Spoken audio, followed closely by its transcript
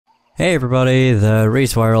Hey everybody, the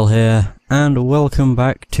Reswiral here, and welcome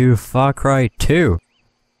back to Far Cry 2.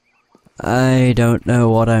 I don't know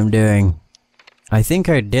what I'm doing. I think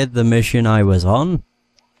I did the mission I was on,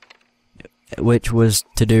 which was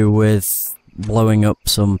to do with blowing up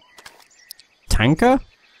some tanker?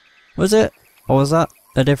 Was it? Or was that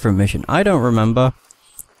a different mission? I don't remember.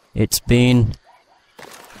 It's been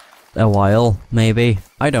a while, maybe.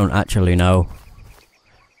 I don't actually know.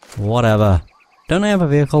 Whatever. Don't I have a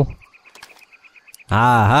vehicle?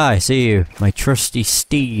 Ah, I see you. My trusty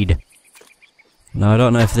steed. Now, I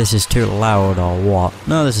don't know if this is too loud or what.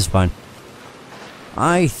 No, this is fine.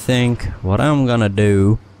 I think what I'm gonna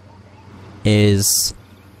do is...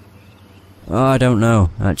 Oh, I don't know,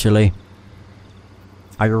 actually.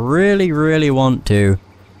 I really want to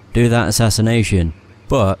do that assassination,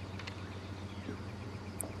 but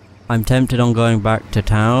I'm tempted on going back to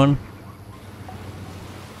town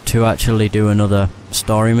to actually do another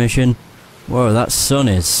story mission. Whoa, that sun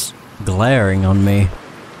is glaring on me.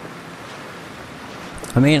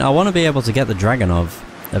 I mean, I want to be able to get the Dragonov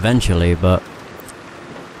eventually, but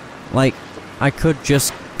like, I could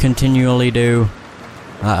just continually do...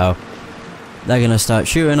 Uh-oh. They're gonna start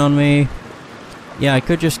shooting on me. Yeah, I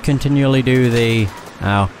could just continually do the...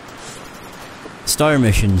 Ow. Story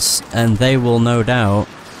missions, and they will no doubt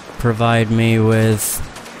provide me with...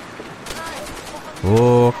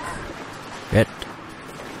 Oh, shit.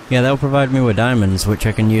 Yeah, they'll provide me with diamonds, which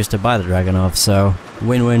I can use to buy the Dragonov, so...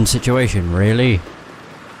 Win-win situation, really.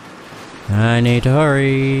 I need to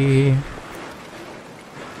hurry.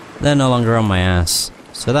 They're no longer on my ass,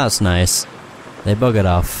 so that's nice. They buggered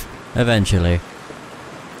off, eventually.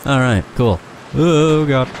 Alright, cool. Oh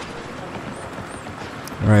god.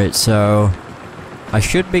 Right, so... I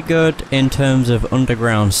should be good in terms of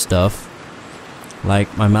underground stuff.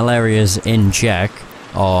 Like, my malaria's in check,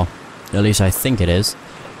 or at least I think it is.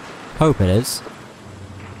 Hope it is.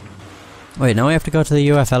 Wait, now I have to go to the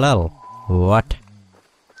UFLL. What?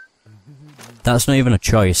 That's not even a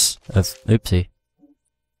choice of... Oopsie.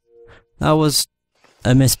 That was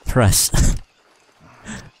a mispress.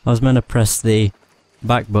 I was meant to press the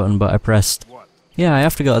back button, but I pressed... Yeah, I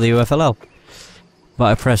have to go to the UFLL. But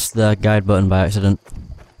I pressed the guide button by accident.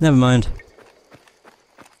 Never mind.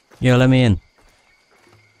 Yo, let me in.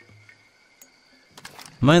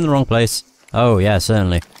 Am I in the wrong place? Oh, yeah,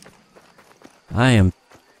 certainly. I am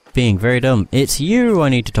being very dumb. It's you I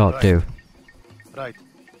need to talk to. Right.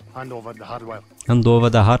 Hand over the hardware. Hand over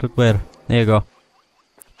the hardware. There you go.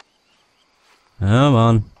 Come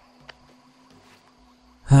on.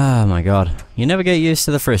 Ah, my god. You never get used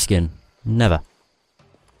to the frisking. Never.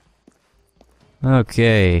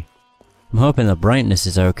 Okay. I'm hoping the brightness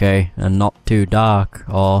is okay and not too dark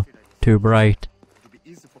or too bright.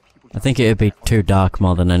 I think it would be too dark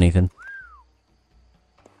more than anything.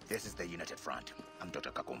 This is the United Front. I'm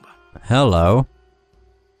Dr. Kakumba. Hello.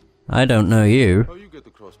 I don't know you. How you get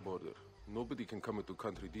across border? Nobody can come into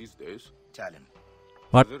country these days. Tell him.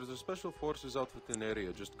 What? There's a special forces outfit in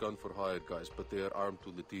area, just gun for hire guys, but they are armed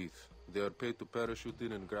to the teeth. They are paid to parachute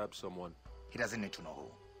in and grab someone. He doesn't need to know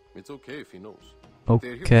who. It's okay if he knows.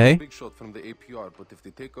 They're here Okay. for a big shot from the APR, but if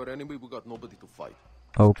they take our enemy, we got nobody to fight.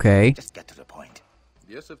 Okay. Just get to the point.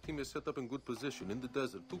 The SF team is set up in good position in the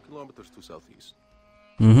desert, 2 kilometers to southeast.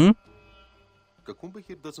 Mm-hmm. Kakumba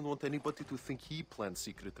here doesn't want anybody to think he planned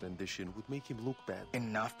secret rendition. Would make him look bad.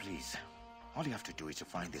 Enough, please. All you have to do is to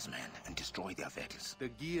find this man and destroy their vehicles. The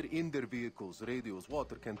gear in their vehicles, radios,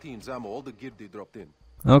 water, canteens, ammo, all the gear they dropped in.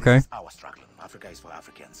 Okay. This is our struggle. Africa is for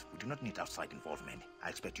Africans. We do not need outside involvement. I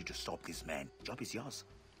expect you to stop this man. Job is yours.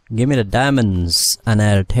 Give me the diamonds and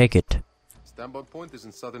I'll take it. Standby point is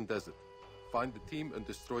in southern desert. Find the team and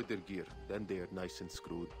destroy their gear. Then they are nice and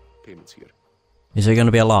screwed. Payments here. Is it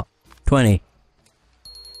gonna be a lot? 20.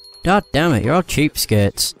 God damn it, you're all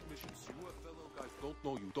cheapskates. Don't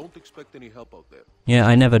know you. Don't expect any help out there. Yeah,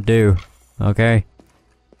 I never do. Okay.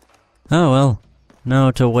 Oh well.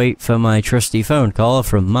 Now to wait for my trusty phone call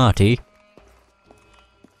from Marty.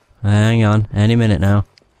 Hang on, any minute now.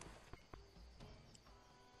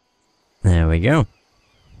 There we go.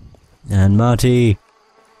 And Marty...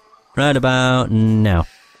 Right about now.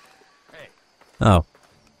 Oh.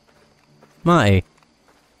 Marty.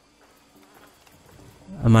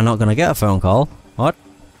 Am I not gonna get a phone call? What?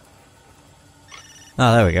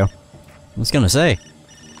 Ah, there we go. I was gonna say.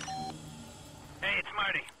 Hey, it's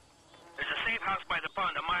Marty. There's a safe house by the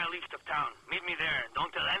pond a mile east of town. Meet me there.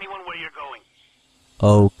 Don't tell anyone where you're going.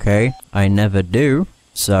 Okay, I never do,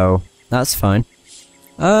 so that's fine.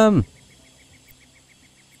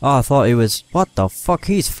 Oh, I thought he was... What the fuck?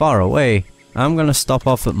 He's far away. I'm gonna stop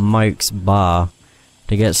off at Mike's bar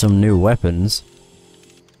to get some new weapons.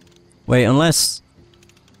 Wait, unless...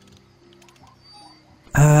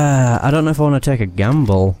 I don't know if I want to take a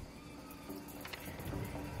gamble.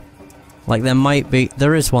 Like, there might be...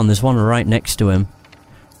 There is one. There's one right next to him.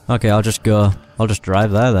 Okay, I'll just go... I'll just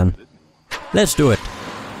drive there then. Let's do it!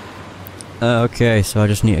 Okay, so I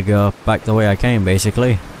just need to go back the way I came,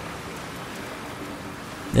 basically.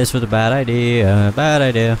 This was a bad idea. Bad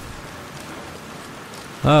idea.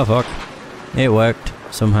 Oh, fuck. It worked.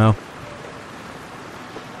 Somehow.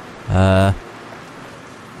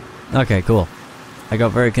 Okay, cool. I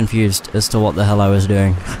got very confused as to what the hell I was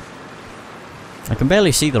doing. I can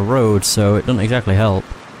barely see the road, so it doesn't exactly help.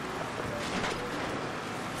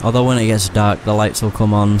 Although when it gets dark, the lights will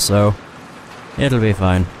come on, so it'll be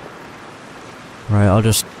fine. Right, I'll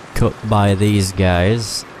just cut by these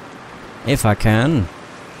guys. If I can.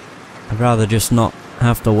 I'd rather just not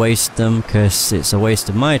have to waste them, because it's a waste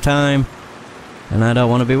of my time. And I don't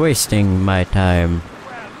want to be wasting my time.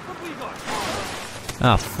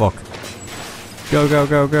 Ah, fuck. Go, go,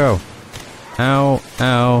 go, go. Ow,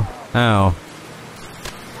 ow, ow.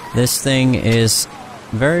 This thing is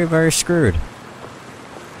very, very screwed.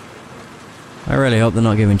 I really hope they're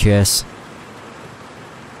not giving chase.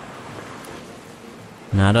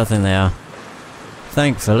 No, I don't think they are.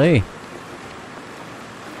 Thankfully.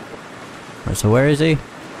 Right, so where is he?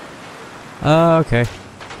 Oh, okay.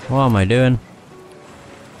 What am I doing?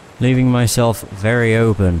 Leaving myself very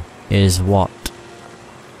open is what?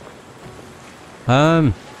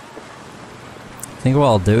 I think what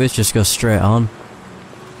I'll do is just go straight on.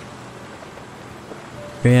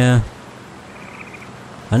 Yeah.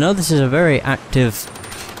 I know this is a very active...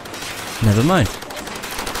 Never mind.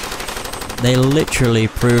 They literally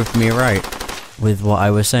proved me right with what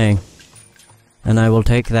I was saying. And I will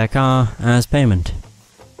take their car as payment.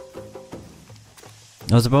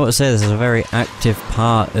 I was about to say this is a very active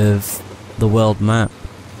part of the world map.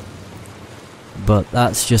 But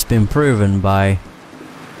that's just been proven by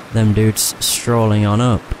them dudes strolling on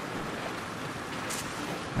up.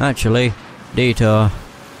 Actually, detour.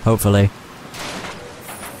 Hopefully.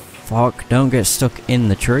 Fuck, don't get stuck in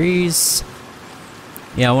the trees.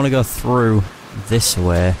 Yeah, I want to go through this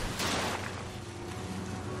way.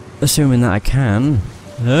 Assuming that I can.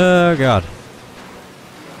 Oh god.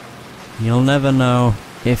 You'll never know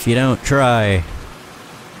if you don't try.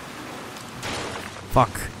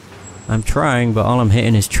 Fuck. I'm trying, but all I'm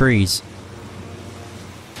hitting is trees.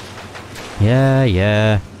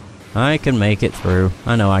 Yeah. I can make it through.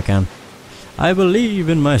 I know I can. I believe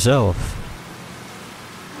in myself.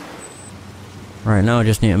 Right, now I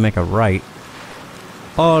just need to make a right.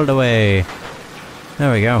 All the way.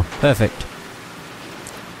 There we go. Perfect.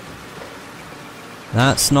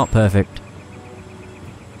 That's not perfect.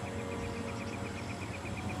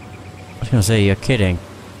 I was gonna say, you're kidding.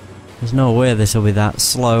 There's no way this will be that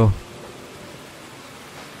slow.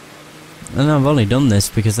 And I've only done this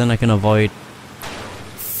because then I can avoid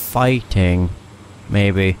fighting.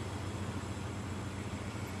 Maybe.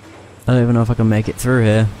 I don't even know if I can make it through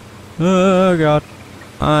here. Oh god.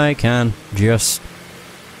 I can just...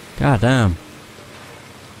 God damn.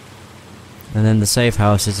 And then the safe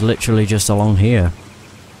house is literally just along here.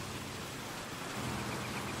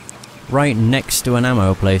 Right next to an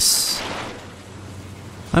ammo place.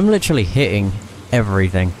 I'm literally hitting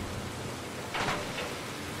everything.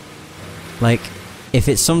 Like, if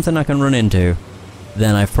it's something I can run into,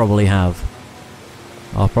 then I probably have.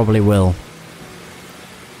 Or probably will.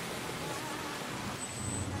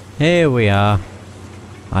 Here we are.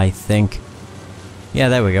 I think. Yeah,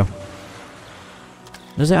 there we go.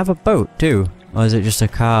 Does it have a boat too? Or is it just a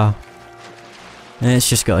car? It's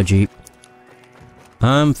just got a jeep.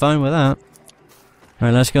 I'm fine with that.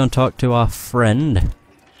 Alright, let's go and talk to our friend.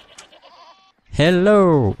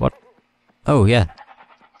 Hello! What? Oh, yeah.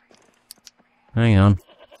 Hang on.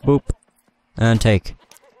 Boop. And take.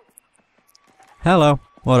 Hello.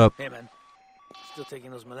 What up? Hey, man. Still taking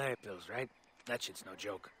those malaria pills, right? That shit's no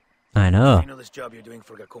joke. I know. You know this job you're doing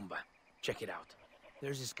for Gakumba. Check it out.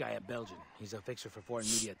 There's this guy at Belgian. He's a fixer for foreign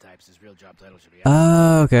media types. His real job title should be...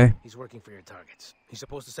 Oh, okay. He's working for your targets. He's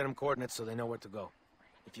supposed to send them coordinates so they know where to go.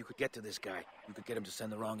 If you could get to this guy, you could get him to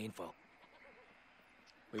send the wrong info.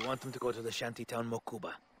 We want them to go to the shanty town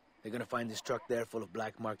Mokuba. They're gonna find this truck there full of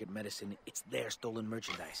black market medicine. It's their stolen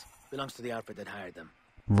merchandise. Belongs to the outfit that hired them.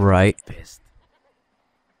 Right. Pissed.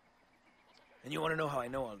 And you wanna know how I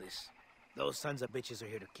know all this? Those sons of bitches are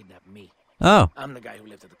here to kidnap me. Oh. I'm the guy who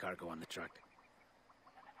lifted the cargo on the truck.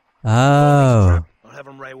 Oh. I'll have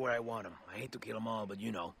them right where I want them. I hate to kill them all, but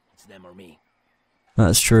you know, it's them or me.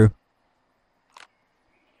 That's true.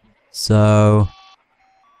 So...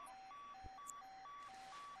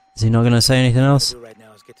 Is he not gonna say anything else? Right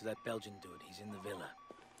now is get to that Belgian dude. He's in the villa.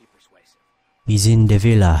 Be persuasive. He's in the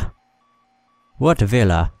villa. What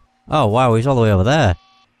villa? Oh wow, he's all the way over there.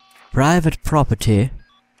 Private property.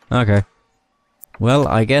 Okay. Well,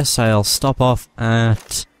 I guess I'll stop off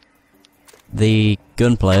at the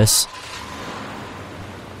gun place.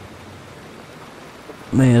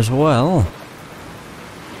 May as well.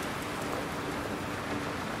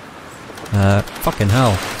 Fucking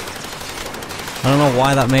hell. I don't know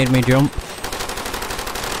why that made me jump.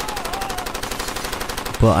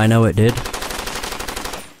 But I know it did.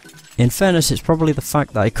 In fairness, it's probably the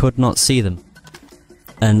fact that I could not see them.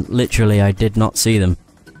 And literally I did not see them.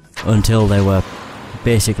 Until they were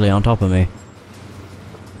basically on top of me.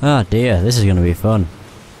 Ah dear, this is gonna be fun.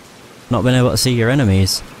 Not being able to see your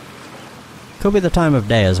enemies. Could be the time of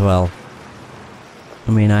day as well.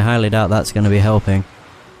 I mean, I highly doubt that's gonna be helping.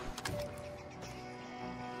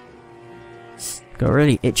 Got a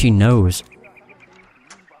really itchy nose.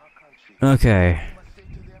 Okay.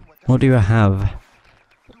 What do I have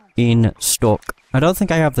in stock? I don't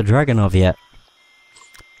think I have the Dragonov yet.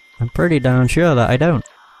 I'm pretty darn sure that I don't.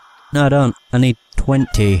 No, I don't. I need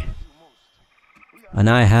 20. And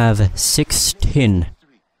I have 16.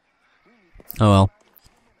 Oh well.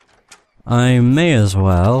 I may as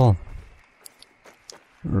well...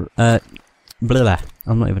 blah blah.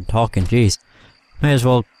 I'm not even talking, jeez. May as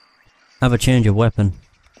well have a change of weapon.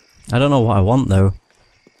 I don't know what I want though.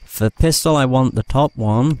 For the pistol I want the top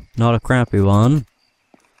one, not a crappy one.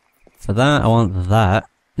 For that I want that.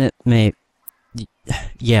 It may...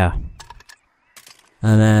 yeah.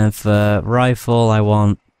 And then for rifle I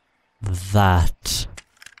want that.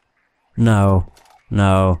 No.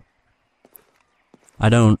 No. I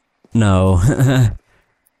don't know.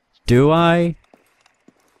 Do I?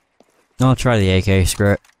 I'll try the AK,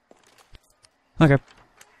 screw it. Okay.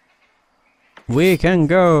 We can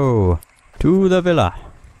go to the villa.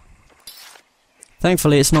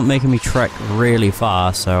 Thankfully it's not making me trek really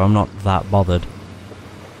far, so I'm not that bothered.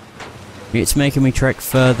 It's making me trek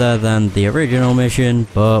further than the original mission,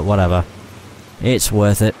 but whatever. It's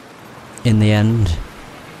worth it. In the end.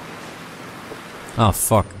 Oh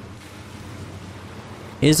fuck.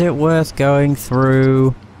 Is it worth going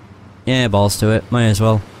through? Yeah, balls to it, might as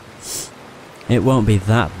well. It won't be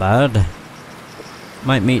that bad.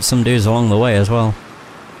 Might meet some dudes along the way as well.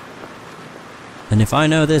 And if I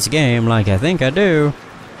know this game like I think I do,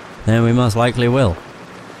 then we most likely will.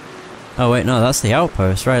 Oh wait, no, that's the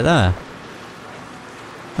outpost right there.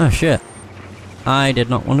 Oh shit. I did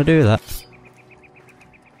not want to do that.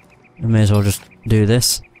 I may as well just do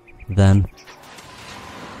this, then.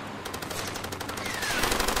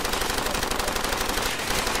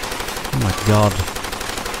 Oh my god.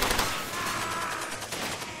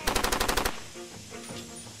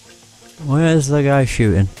 Where's the guy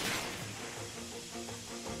shooting?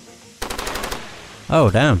 Oh,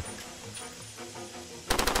 damn.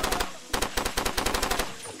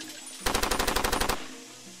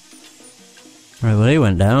 Right, well he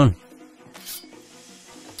went down.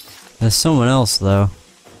 There's someone else though.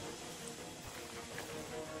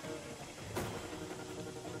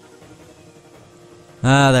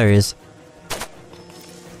 Ah, there he is.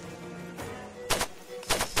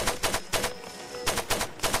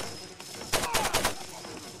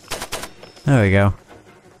 There we go.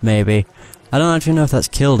 Maybe. I don't actually know if that's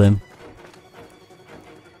killed him.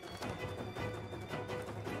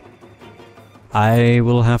 I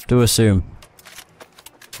will have to assume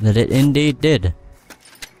that it indeed did.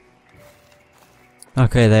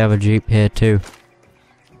 Okay, they have a jeep here too.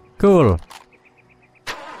 Cool.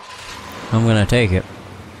 I'm gonna take it.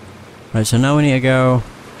 Right, so now we need to go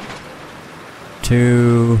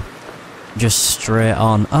to just straight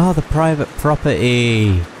on. Oh, the private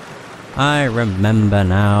property. I remember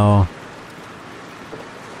now.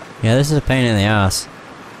 Yeah, this is a pain in the ass.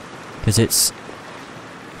 Because it's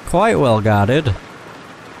quite well guarded.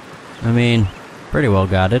 I mean, pretty well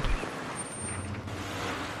guarded.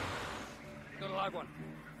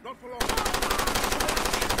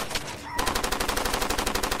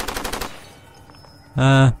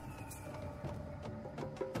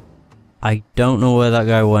 I don't know where that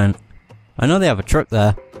guy went. I know they have a truck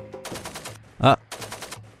there.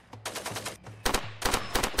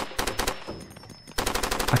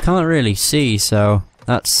 I can't really see, so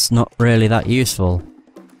that's not really that useful.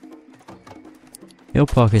 He'll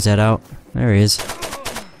poke his head out. There he is.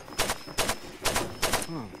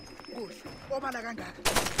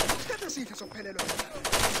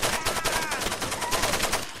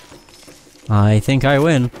 I think I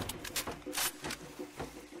win.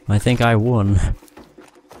 I think I won.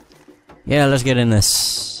 Yeah, let's get in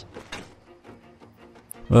this.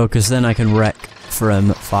 Well, because then I can wreck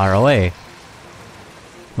from far away.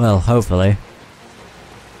 Well, hopefully.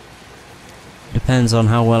 Depends on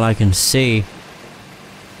how well I can see.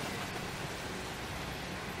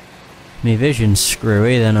 My vision's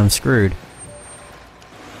screwy, then I'm screwed.